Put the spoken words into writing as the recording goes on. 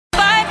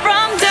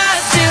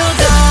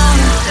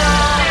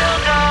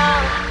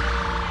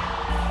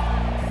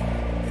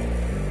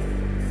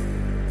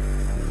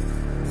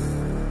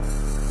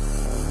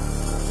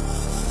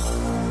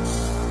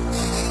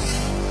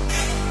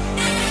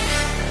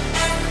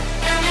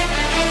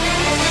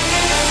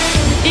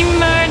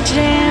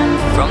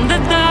from the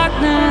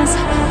darkness.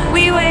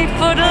 We wait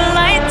for the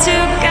light to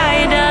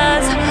guide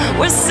us.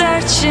 We're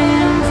searching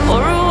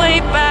for a way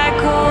back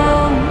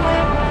home.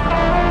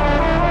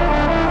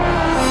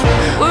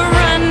 We're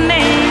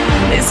running,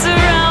 they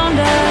surround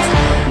us.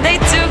 They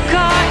took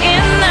our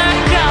inner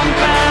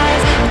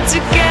compass.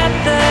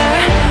 Together,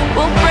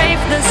 we'll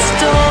brave the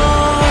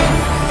storm.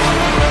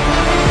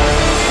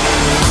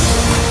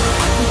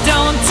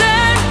 Don't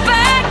turn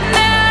back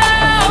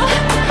now,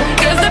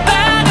 'cause the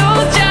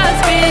battle's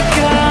just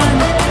begun.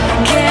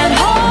 Can't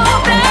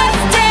hold us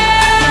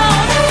down,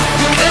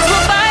 'cause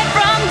we'll fight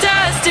from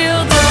dusk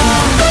till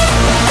dawn.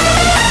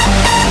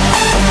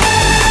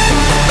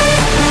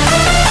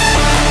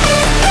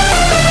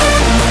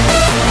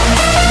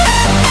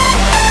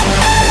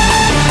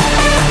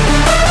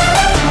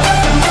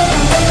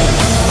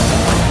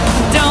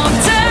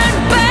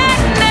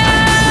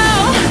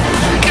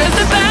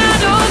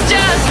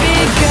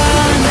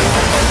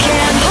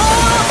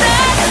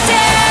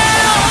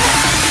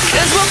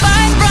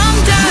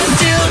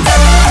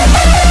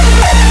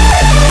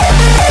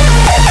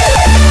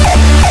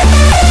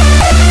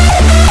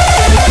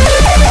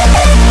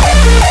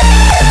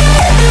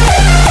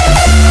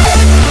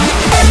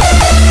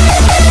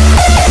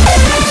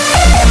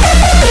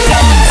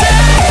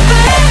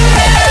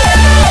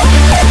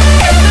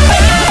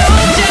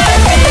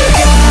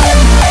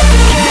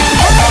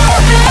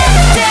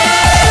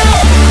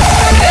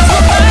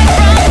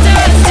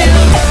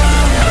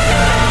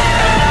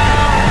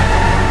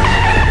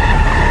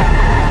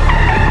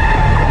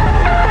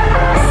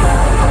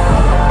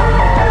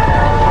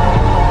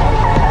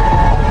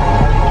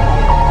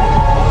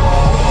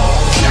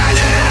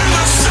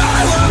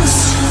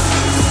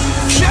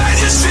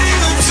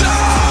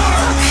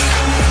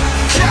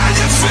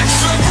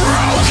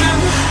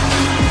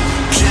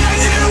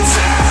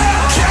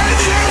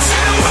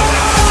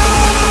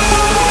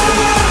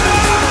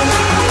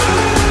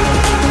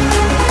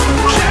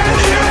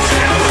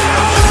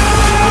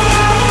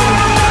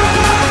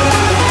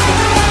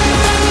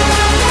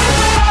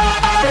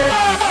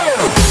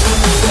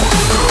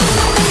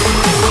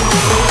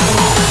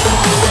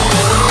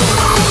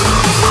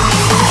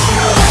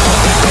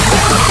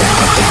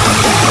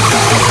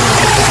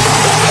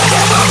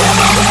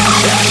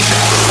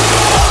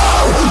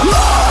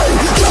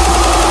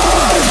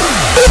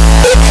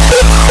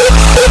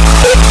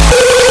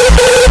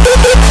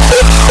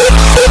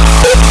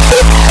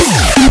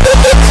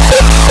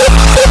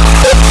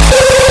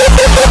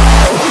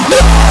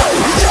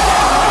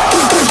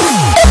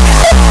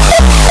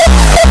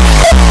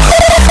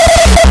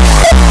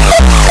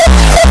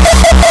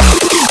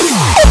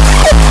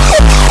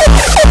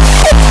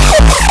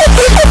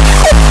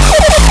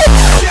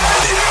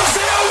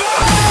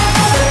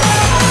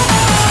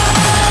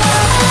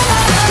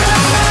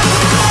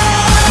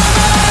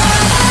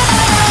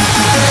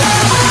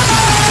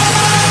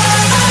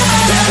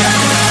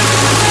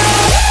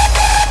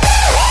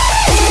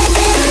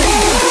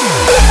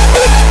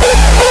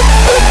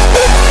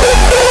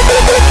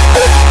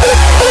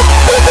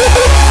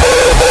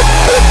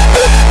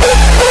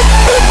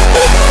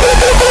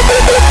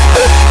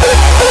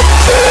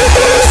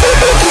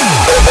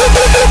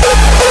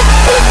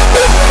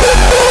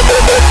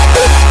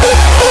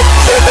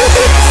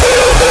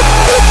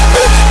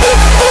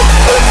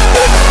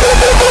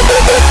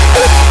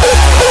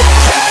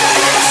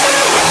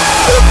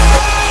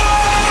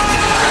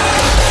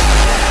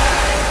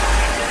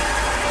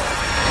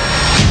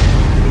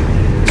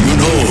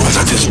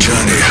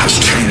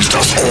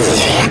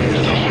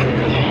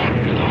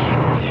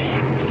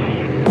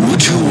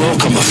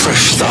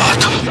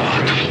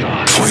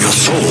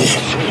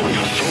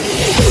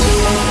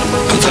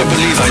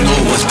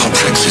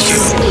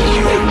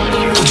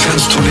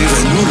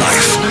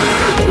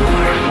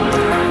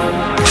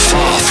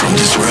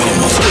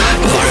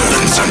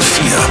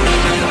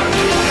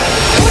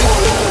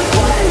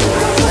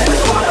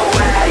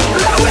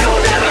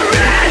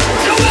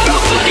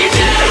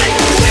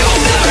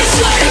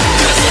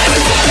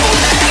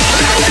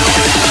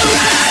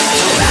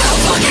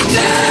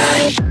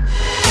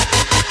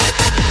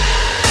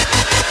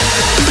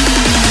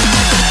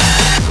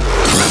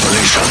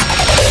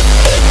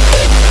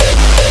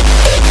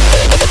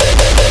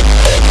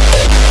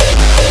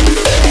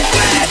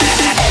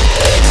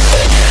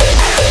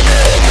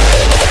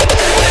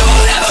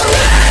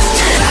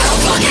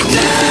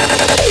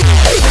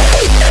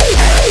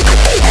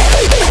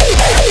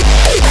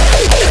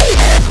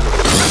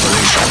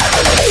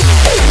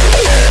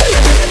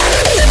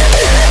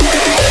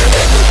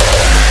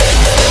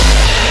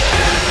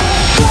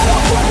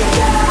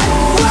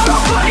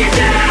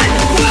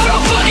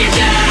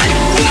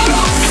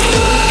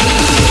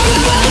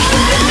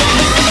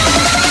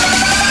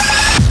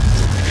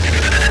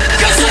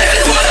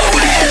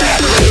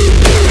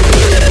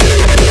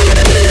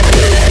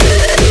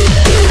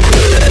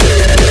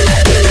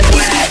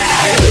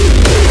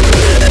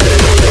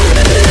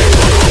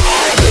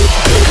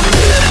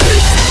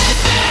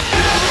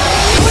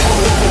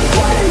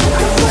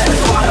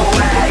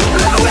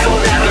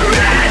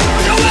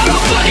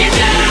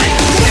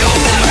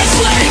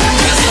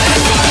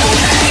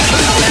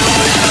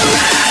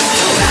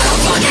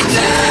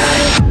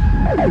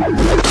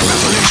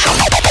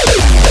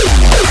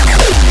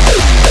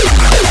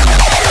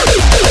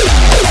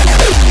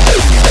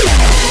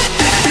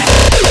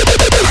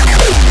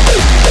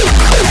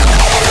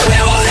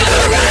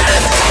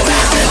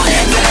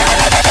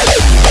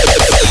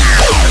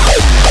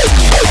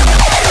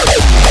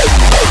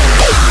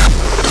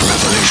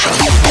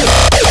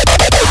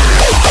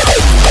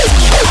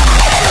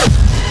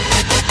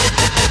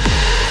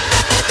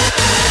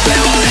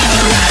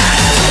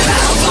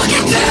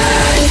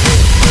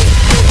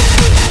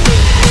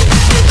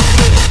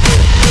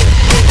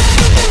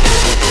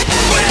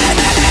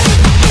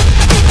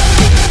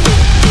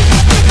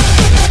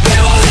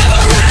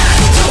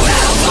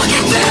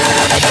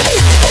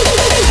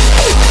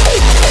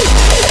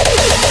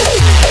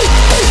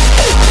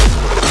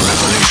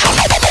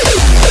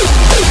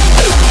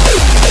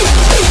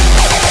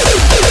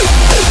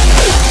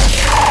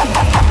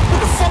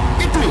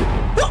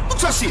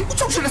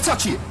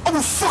 touch it, I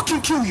will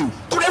fucking kill you.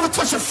 Don't ever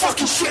touch that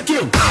fucking shit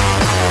again.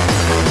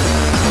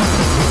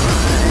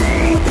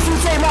 If you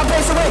take my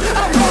face away,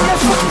 I'll blow your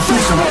fucking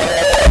face away.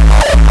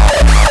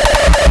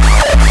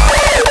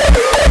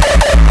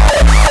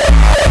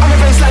 I'm a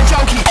bassline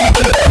junkie.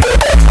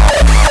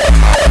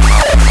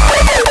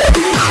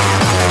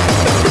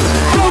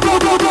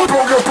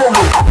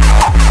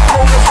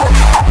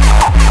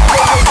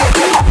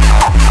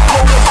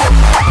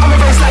 I'm a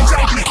bassline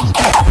junkie.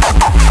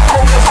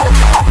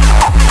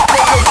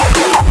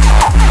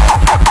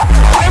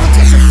 Whatever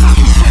takes your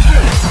fucking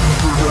shit.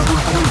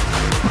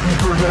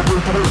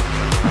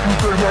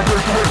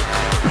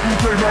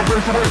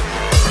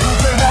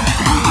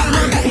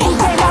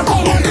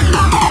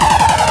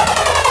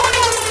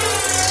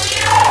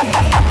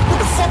 What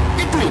the fuck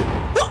you doing?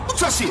 What?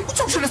 Touch it. What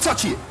you gonna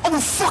touch it? I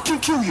will fucking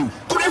kill you.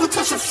 Don't ever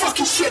touch that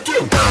fucking shit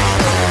again.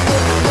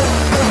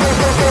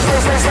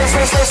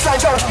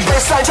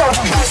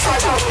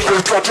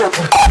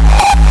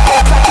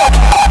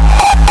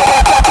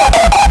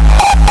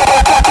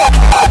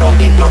 I don't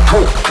need no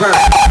coke.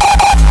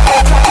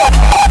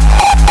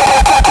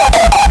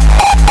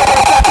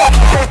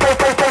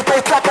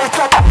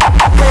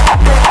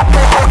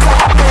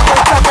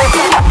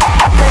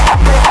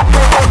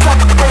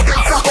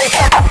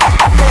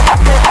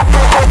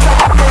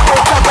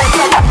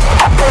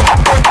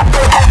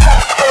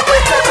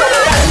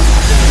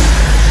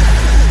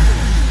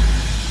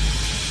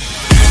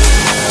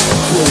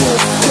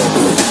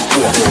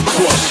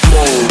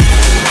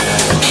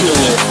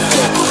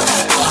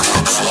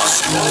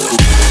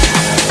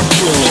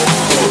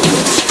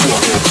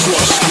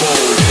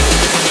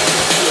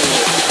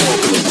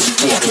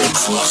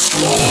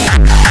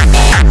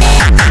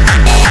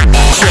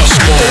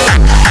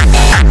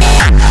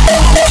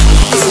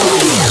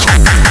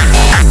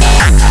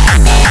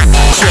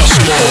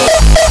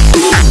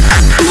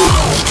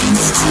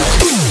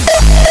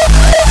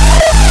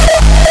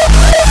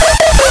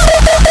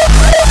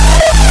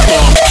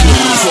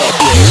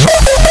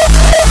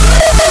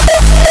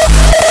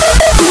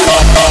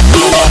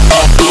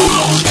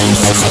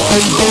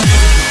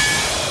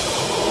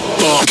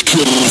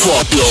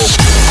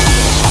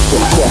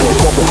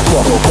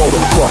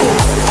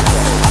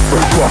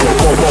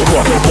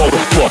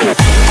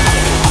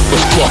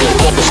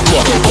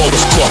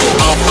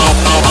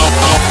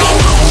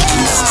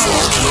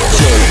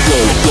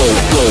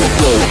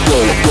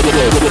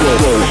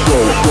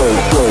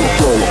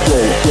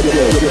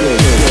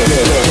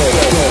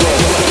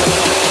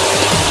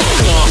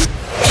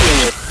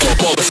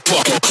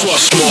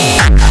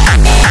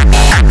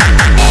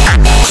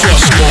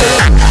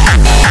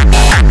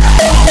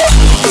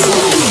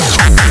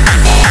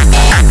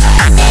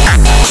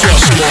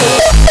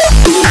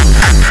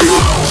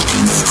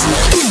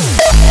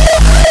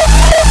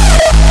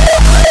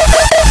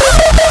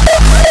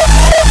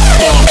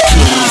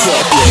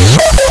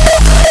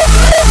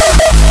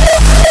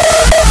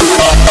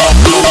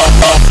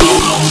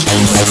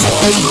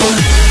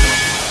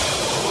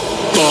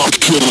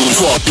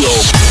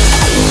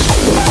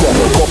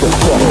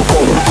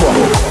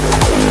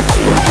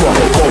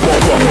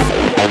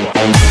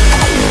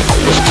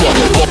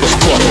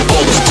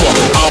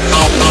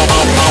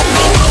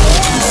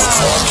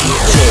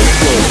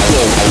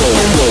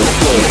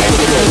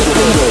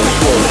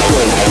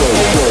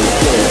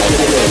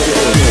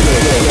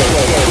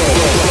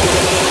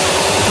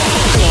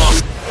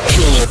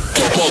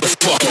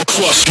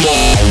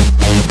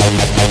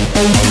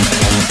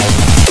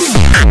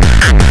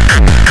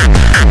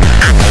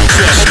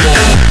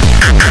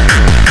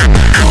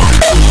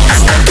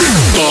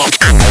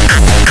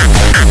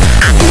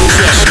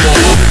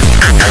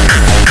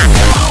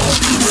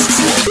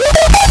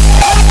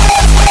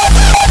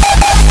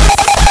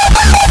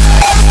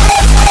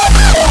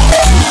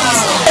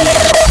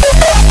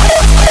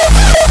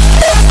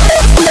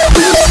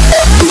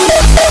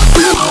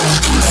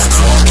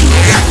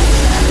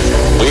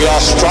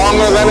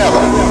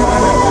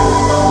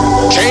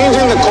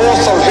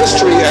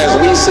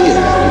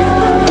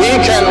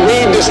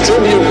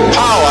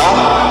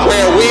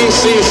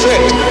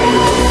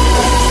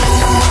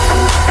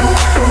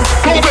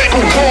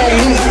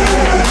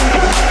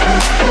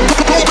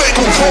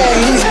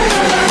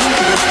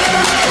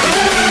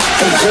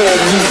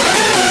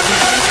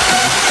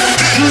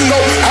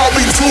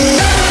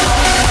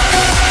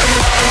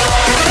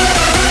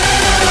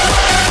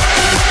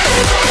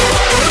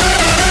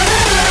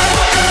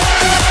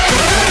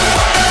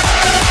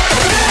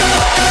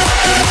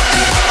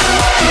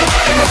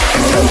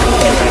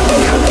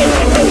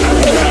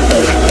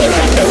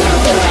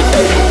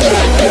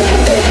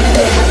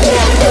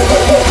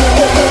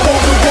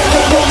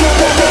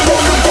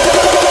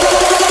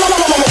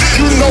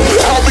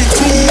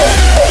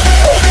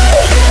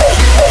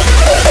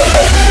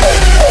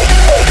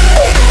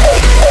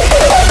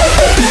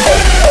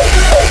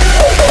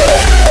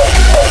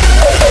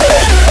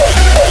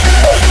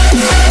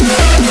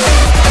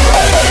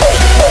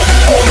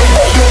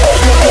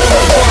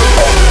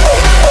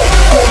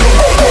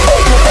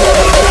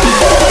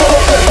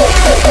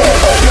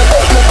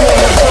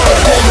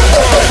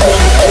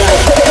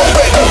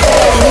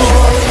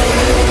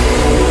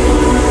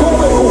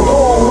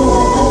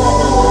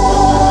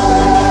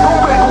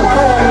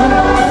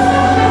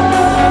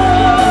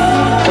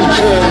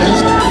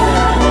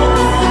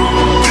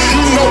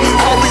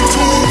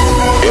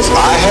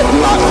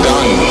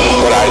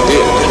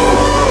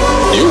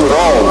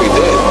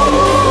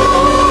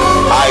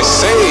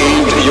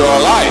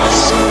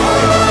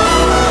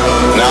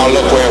 Now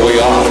look where we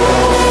are.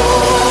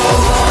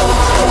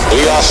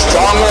 We are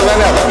stronger than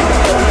ever.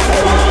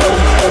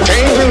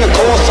 Changing the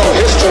course of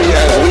history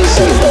as we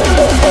see it.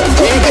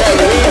 We can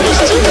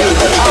redistribute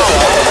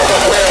power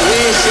where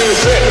we see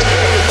fit.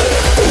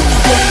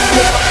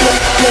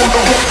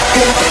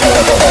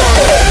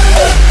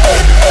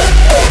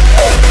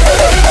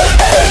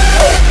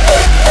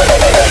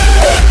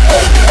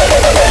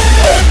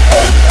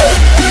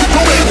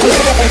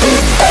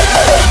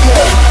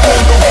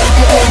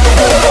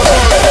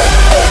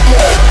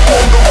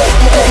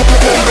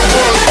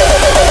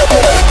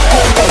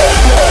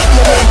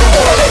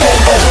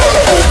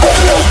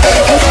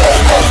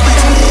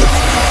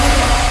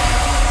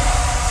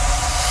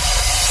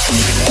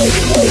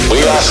 We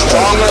are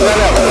stronger than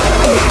ever.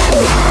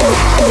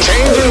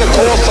 Changing the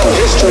course of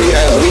history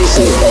as we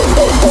see it.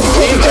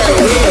 We can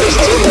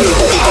redistribute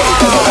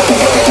power.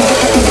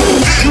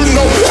 You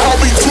know how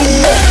we do.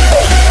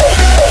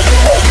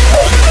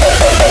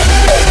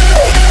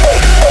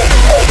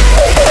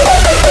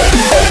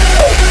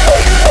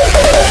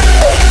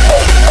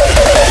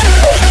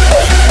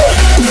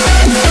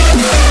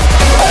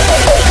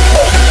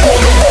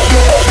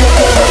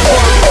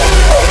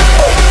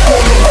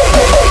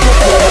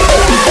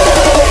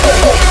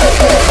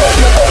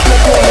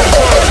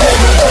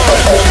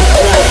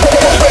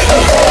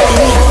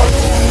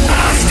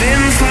 I've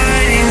been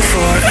fighting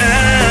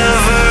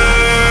forever.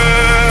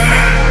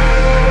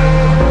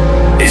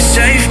 It's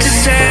safe to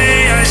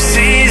say I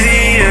see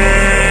the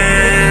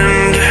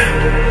end.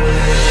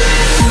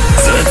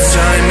 The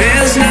time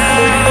is now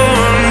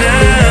or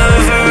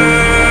never.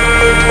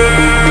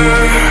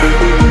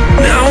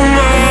 No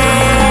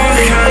more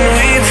can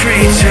we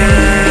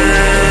pretend.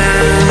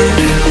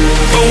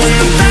 But when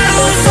the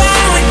battle's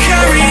on, we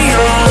carry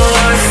all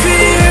our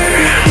fear.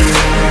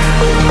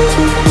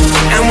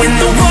 And when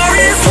the war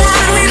is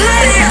won, we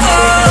let it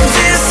all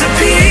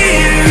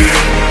disappear.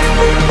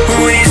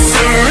 We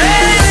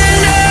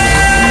surrender.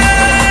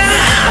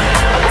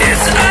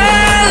 It's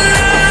all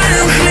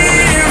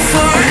unclear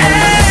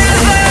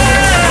forever.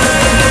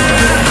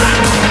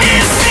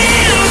 It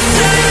feels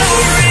so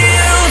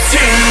real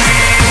to me.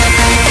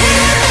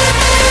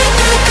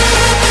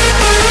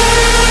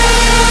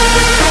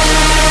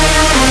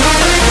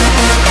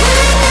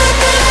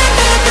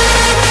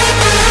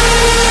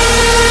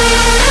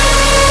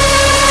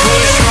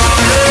 Push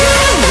harder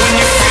when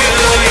you feel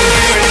like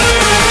giving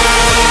up.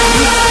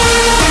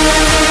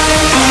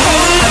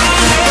 Hold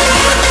on,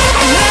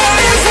 I know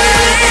you've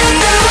had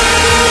enough.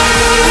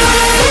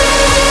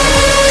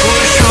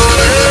 Push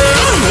harder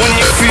when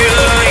you feel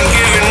like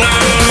giving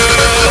up.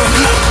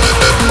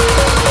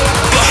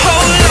 But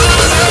hold on,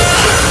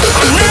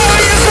 I know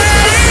you've had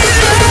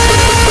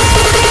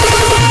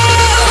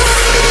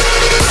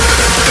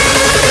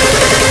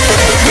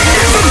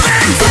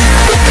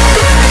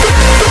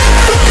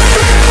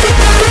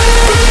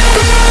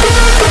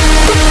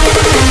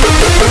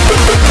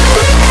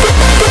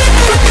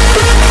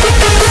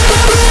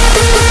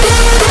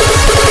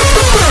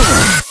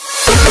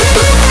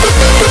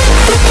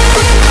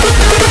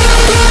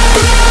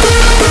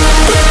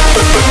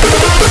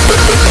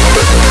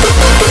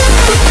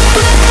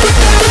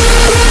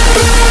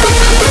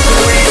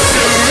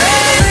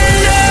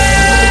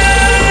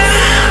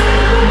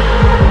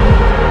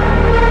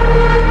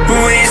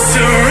we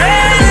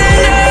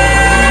surrender.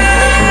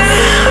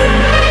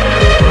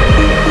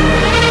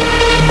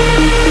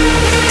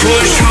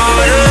 Push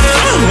harder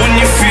when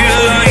you feel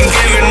like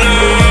giving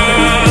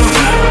up.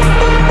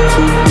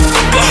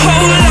 But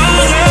hold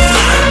longer,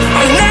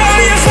 I know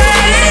you've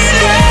had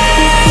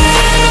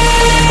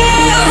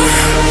enough.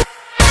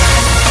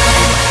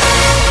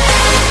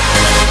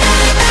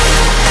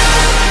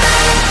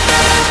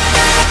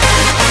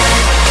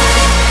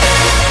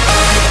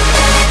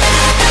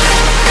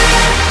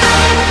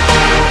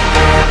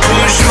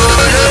 Push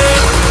harder,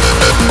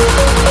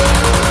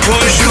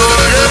 push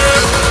harder.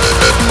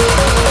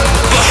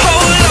 But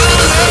hold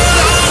longer,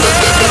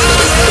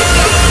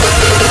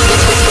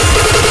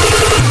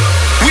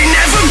 we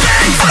never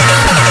back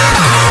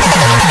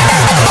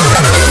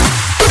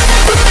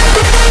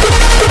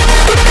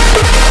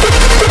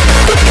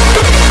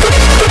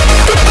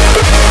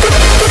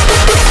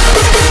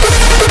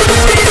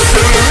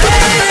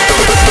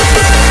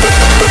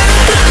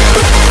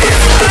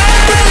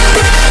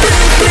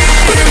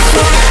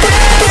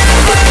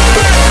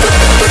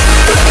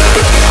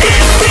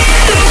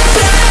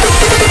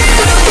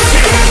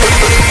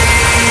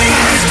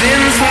I've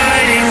been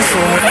fighting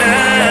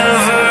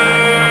forever.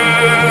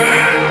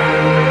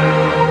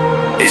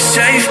 It's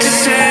safe to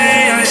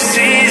say I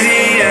see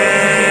the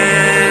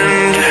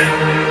end.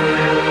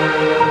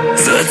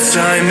 The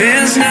time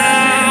is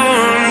now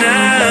or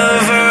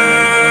never.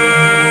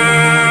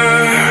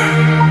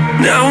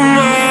 No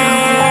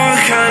more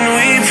can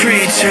we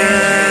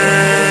pretend.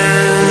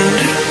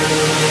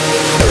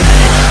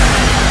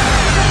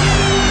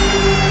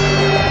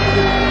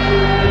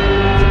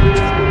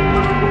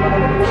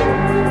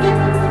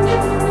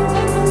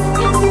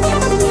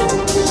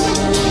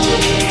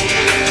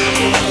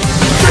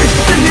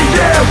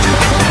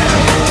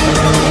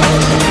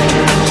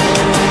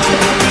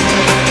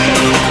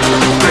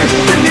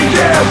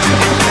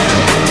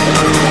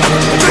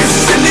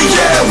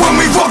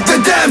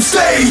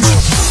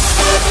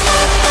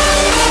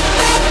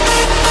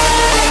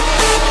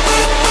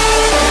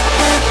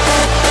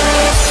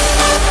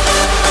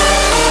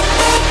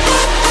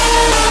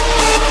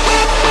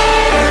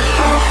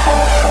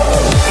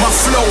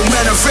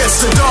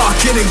 the dark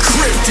and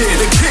encrypted.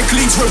 The kick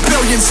leads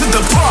rebellion to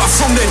the bar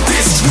from the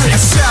district. A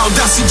sound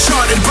that's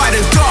enchanted by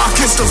the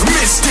darkest of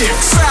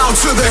mystics. Found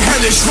to the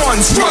hellish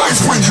ones.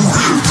 Rise when you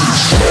hear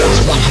this.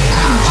 Rise when you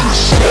hear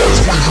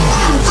this.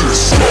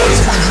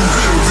 Rise when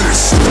you hear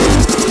this.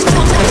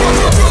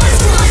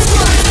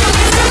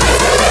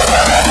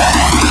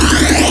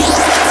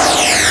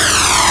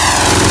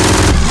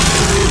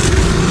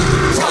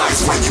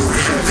 Rise when you hear this. Rise when you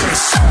hear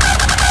this.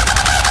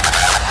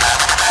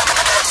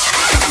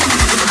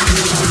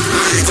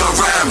 Lead the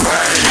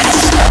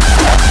rampage.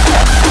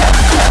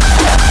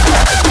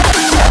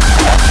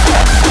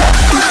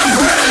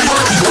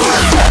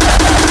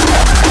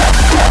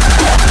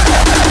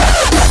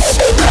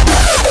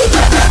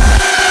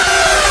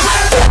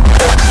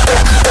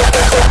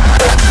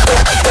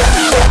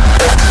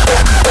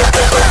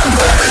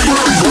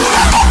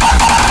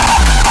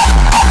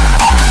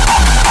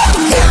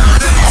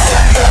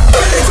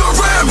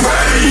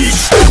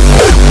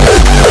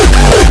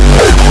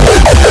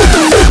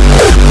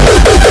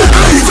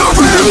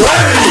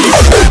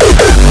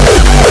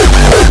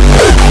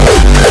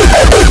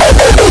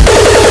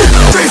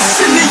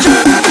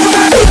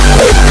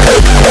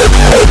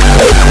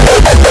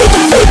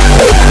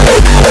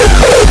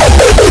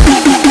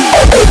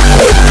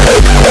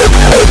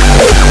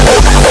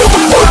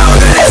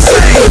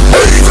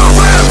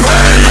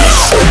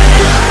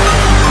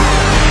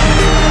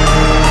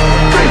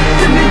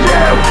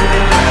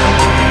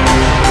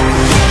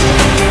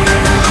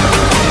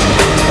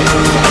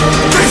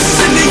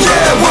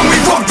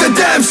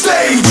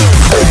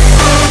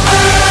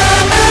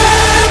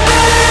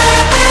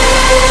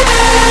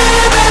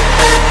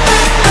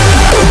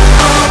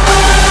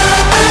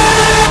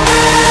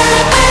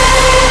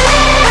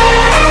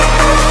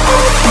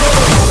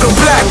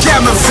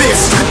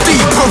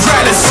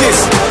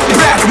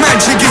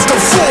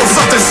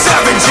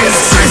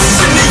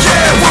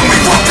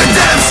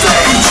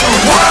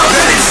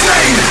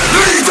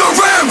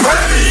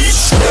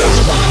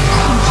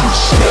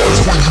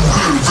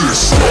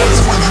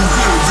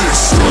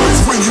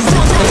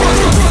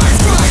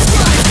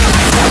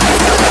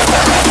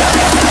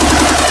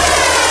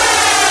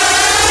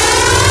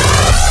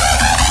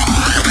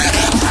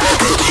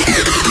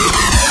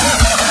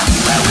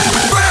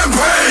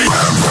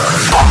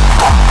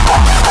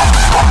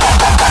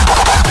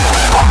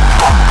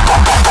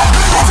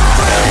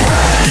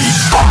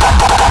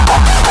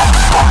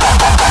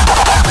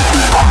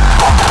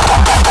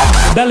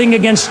 Rebelling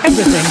against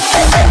everything.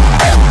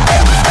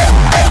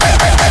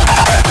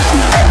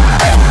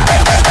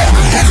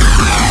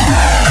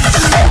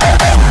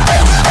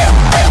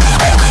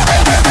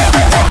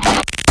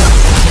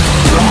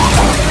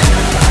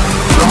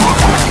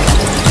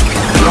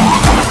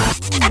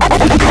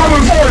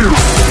 Coming for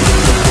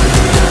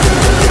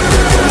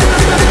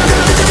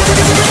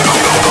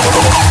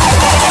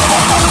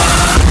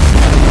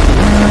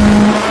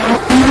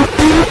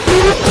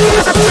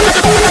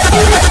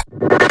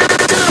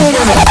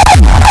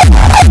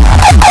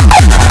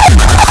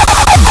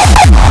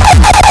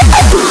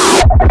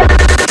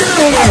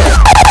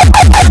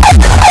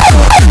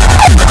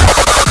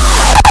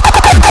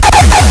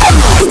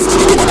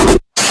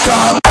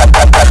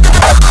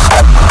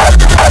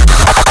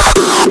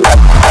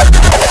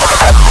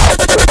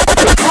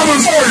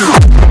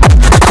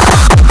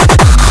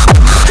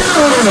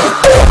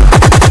you!